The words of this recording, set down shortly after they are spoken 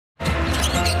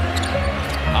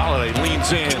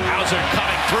Leans in. Hauser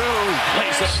cutting through.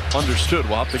 Lays it. Understood.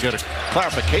 We'll have to get a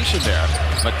clarification there.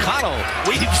 McConnell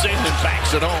weaves in and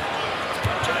banks it home.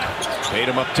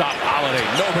 Tatum up top. Holiday.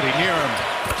 Nobody near him.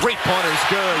 Three-pointer's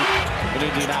good. In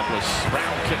Indianapolis.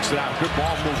 Brown kicks it out. Good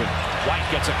ball moving. White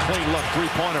gets a clean look.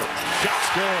 Three-pointer. Shot's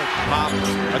good. Pop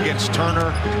against Turner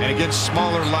and against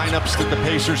smaller lineups that the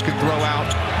Pacers can throw out.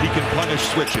 He can punish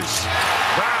switches.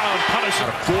 Brown punishes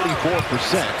at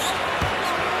 44%.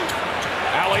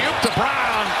 Alley-oop to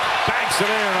Brown. Banks it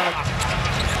in.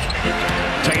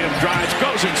 Tatum drives.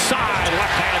 Goes inside.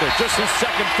 Left-handed. Just his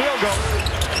second field goal.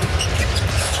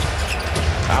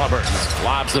 Halliburton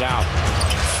lobs it out.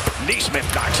 Neesmith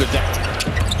knocks it down.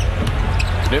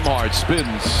 Nembhard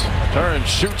spins, turns,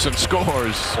 shoots, and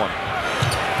scores.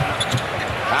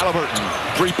 Halliburton,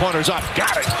 three-pointers up,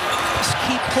 got it. Just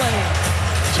keep playing.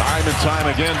 Time and time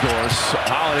again, Doris.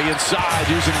 Holiday inside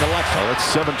using the left. Oh, that's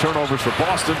 7 turnovers for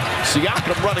Boston.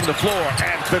 Siakam running the floor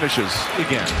and finishes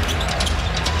again.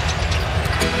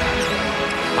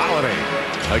 Holiday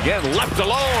again left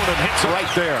alone and hits it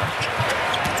right there.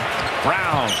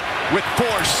 Brown with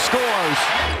force scores.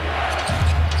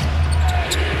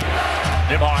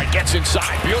 Nembhard gets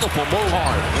inside. Beautiful move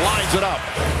hard. Lines it up.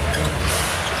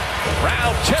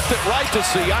 Brown tipped it right to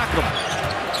Siakam.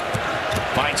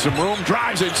 Finds some room.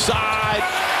 Drives inside.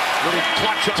 Little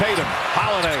clutch of Tatum.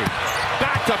 Holiday.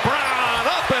 Back to Brown.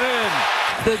 Up and in.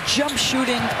 The jump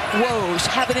shooting woes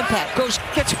have an impact.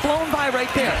 Gets blown by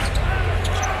right there.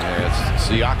 Yeah, it's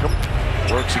Siakam.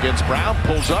 Works against Brown.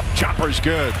 Pulls up. Chopper's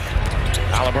good.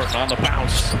 Halliburton on the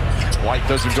bounce. White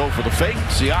doesn't go for the fake.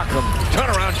 Siakam,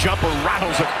 turnaround jumper,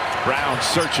 rattles it. Brown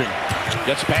searching.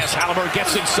 Gets past Halliburton,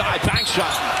 gets inside. Bank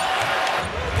shot.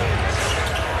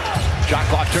 Shot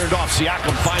clock turned off.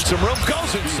 Siakam finds some room,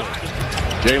 goes inside.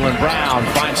 Jaylen Brown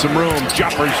finds some room.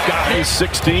 Jumper's got his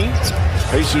 16.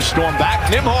 Pacers storm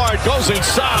back. Nembhard goes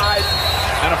inside.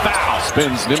 And a foul.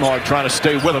 Spins. Nembhard trying to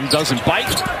stay with him. Doesn't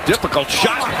bite. Difficult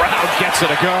shot. Brown gets it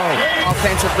a go.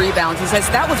 Offensive rebounds. He says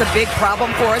that was a big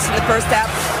problem for us in the first half.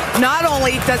 Not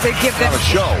only does it give them a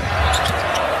show.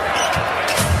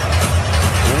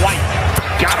 White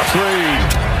got a three.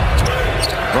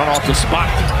 Run off the spot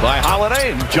by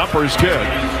Holiday, and jumper's good.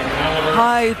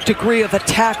 High degree of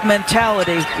attack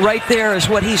mentality right there is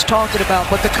what he's talking about,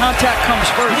 but the contact comes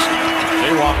first.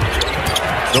 J-Walk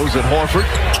goes at Horford.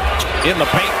 In the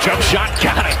paint, jump shot,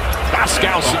 got it.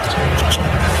 Pascal.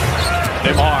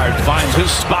 Nembhard finds his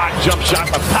spot, jump shot,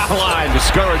 the foul line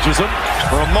discourages him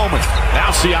for a moment. Now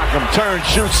Siakam turns,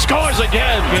 shoots, scores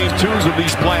again. Game 2s of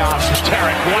these playoffs.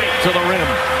 Tarek White to the rim.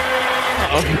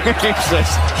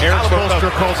 Aaron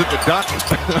Spoelstra calls it the duck.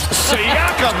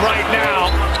 Siakam right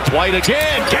now. White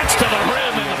again, gets to the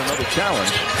rim. Another challenge.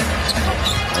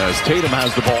 As Tatum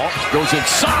has the ball, goes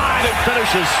inside and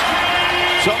finishes.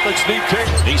 Celtics need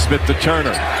Tatum. Neesmith to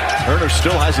Turner. Turner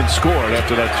still hasn't scored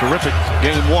after that terrific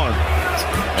game 1.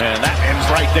 And that ends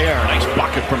right there. Nice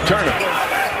bucket from Turner.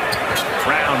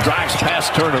 Brown drives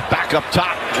past Turner, back up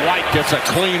top. White gets a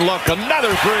clean look.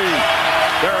 Another three.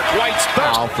 Derek White's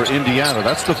foul for Indiana.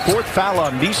 That's the 4th foul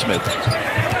on Neesmith.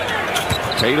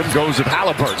 Tatum goes at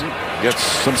Halliburton. Gets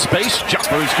some space.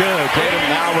 Jumper's good. Tatum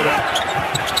now with it.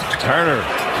 Turner.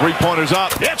 Three-pointers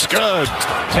up. It's good.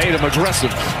 Tatum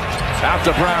aggressive. Out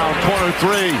to Brown, corner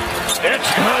 3. It's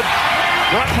good.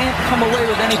 Can't come away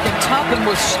with anything. Toppin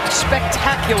was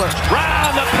spectacular.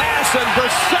 Brown the pass, and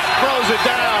Brissett throws it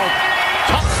down.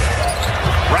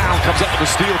 Brown comes up with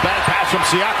a steal. Bad pass from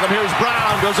Siakam. Here's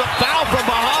Brown. Goes up, foul from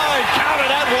behind.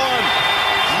 Counted at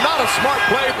 1. Not a smart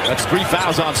play. That's 3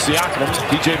 fouls on Siakam.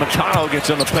 DJ McConnell gets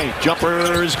in the paint.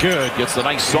 Jumper is good. Gets the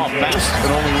nice soft pass.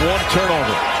 And only 1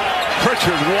 turnover.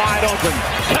 Pritchard wide open.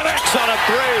 Connects on a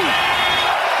 3.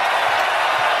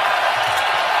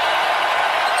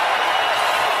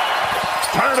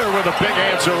 Turner with a big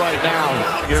answer right now.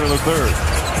 Here in the 3rd.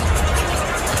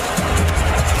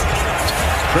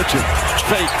 Pritchard,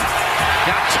 fake.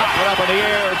 Got top it up in the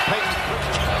air.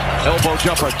 Elbow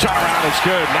jumper, turnaround is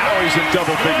good. Now he's in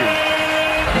double figures.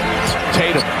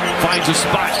 Tatum finds a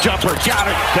spot, jumper, got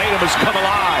it. Tatum has come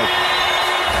alive.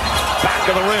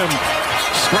 Back of the rim.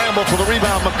 Scramble for the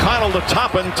rebound. McConnell to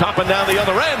Toppin down the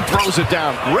other end. Throws it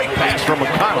down. Great pass from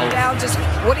McConnell. now just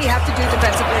what do you have to do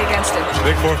defensively against him?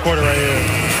 Big 4th quarter right here.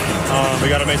 We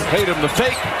got to make Tatum the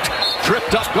fake.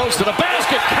 Tripped up, goes to the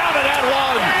basket. Counted at 1.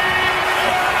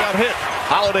 Got hit.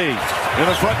 Holiday in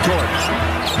the front court.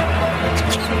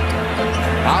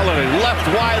 Holiday left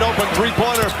wide open.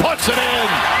 Three-pointer. Puts it in.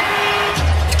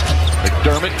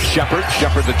 McDermott,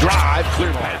 Shepard the drive,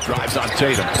 clear line, drives on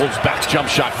Tatum, pulls back, jump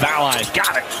shot, foul line,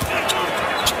 got it.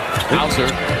 Hauser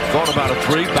thought about a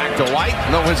three, back to White.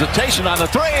 No hesitation on the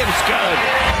three, and it's good.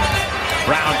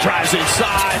 Brown tries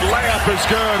inside, layup is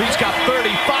good. He's got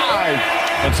 35.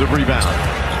 That's a rebound.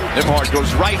 Nembhard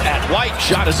goes right at White.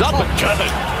 Shot is up and good.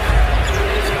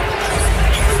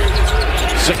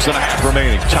 6.5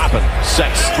 remaining. Toppin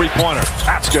sets three-pointer.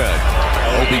 That's good.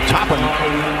 Obi Toppin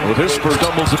with his spur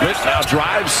doubles a bit. Now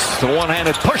drives. The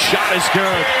one-handed push shot is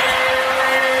good.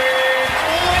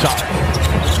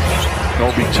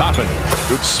 Obi Toppin.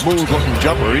 Good smooth-looking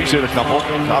jumper. He's hit a couple.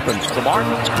 Toppin to Martin.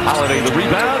 Holiday the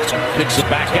rebound. Kicks it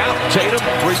back out. Tatum,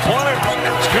 three-pointer.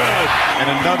 It's good.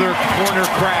 And another corner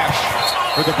crash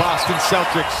for the Boston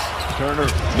Celtics. Turner,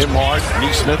 Nembhard,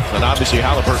 Neesmith, and obviously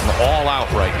Halliburton all out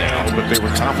right now, but they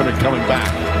were confident coming back.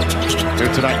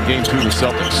 Here tonight in Game 2, the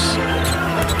Celtics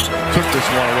took this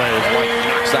one away as White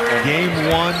knocks that one. Game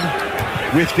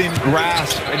 1 within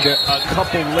grasp, and a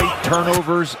couple late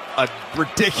turnovers, a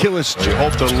ridiculous. We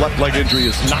hope the left leg injury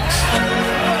is nuts.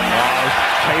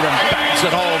 Tatum bangs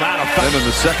it home out of foul. Then in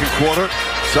the second quarter,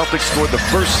 Celtics scored the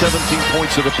first 17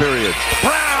 points of the period.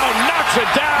 Brown knocks it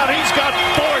down. He's got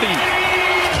 40.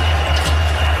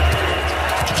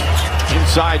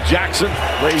 Inside Jackson,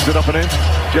 lays it up and in.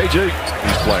 JJ,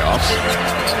 these playoffs.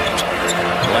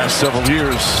 The last several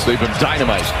years, they've been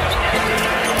dynamite.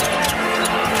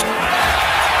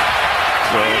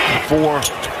 So, 4,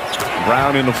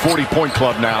 Brown in the 40-point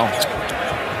club now.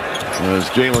 As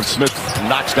Jalen Smith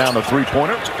knocks down the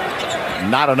three-pointer.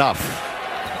 Not enough.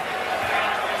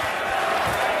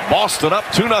 Boston up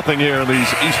 2-0 here in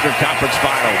these Eastern Conference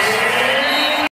Finals.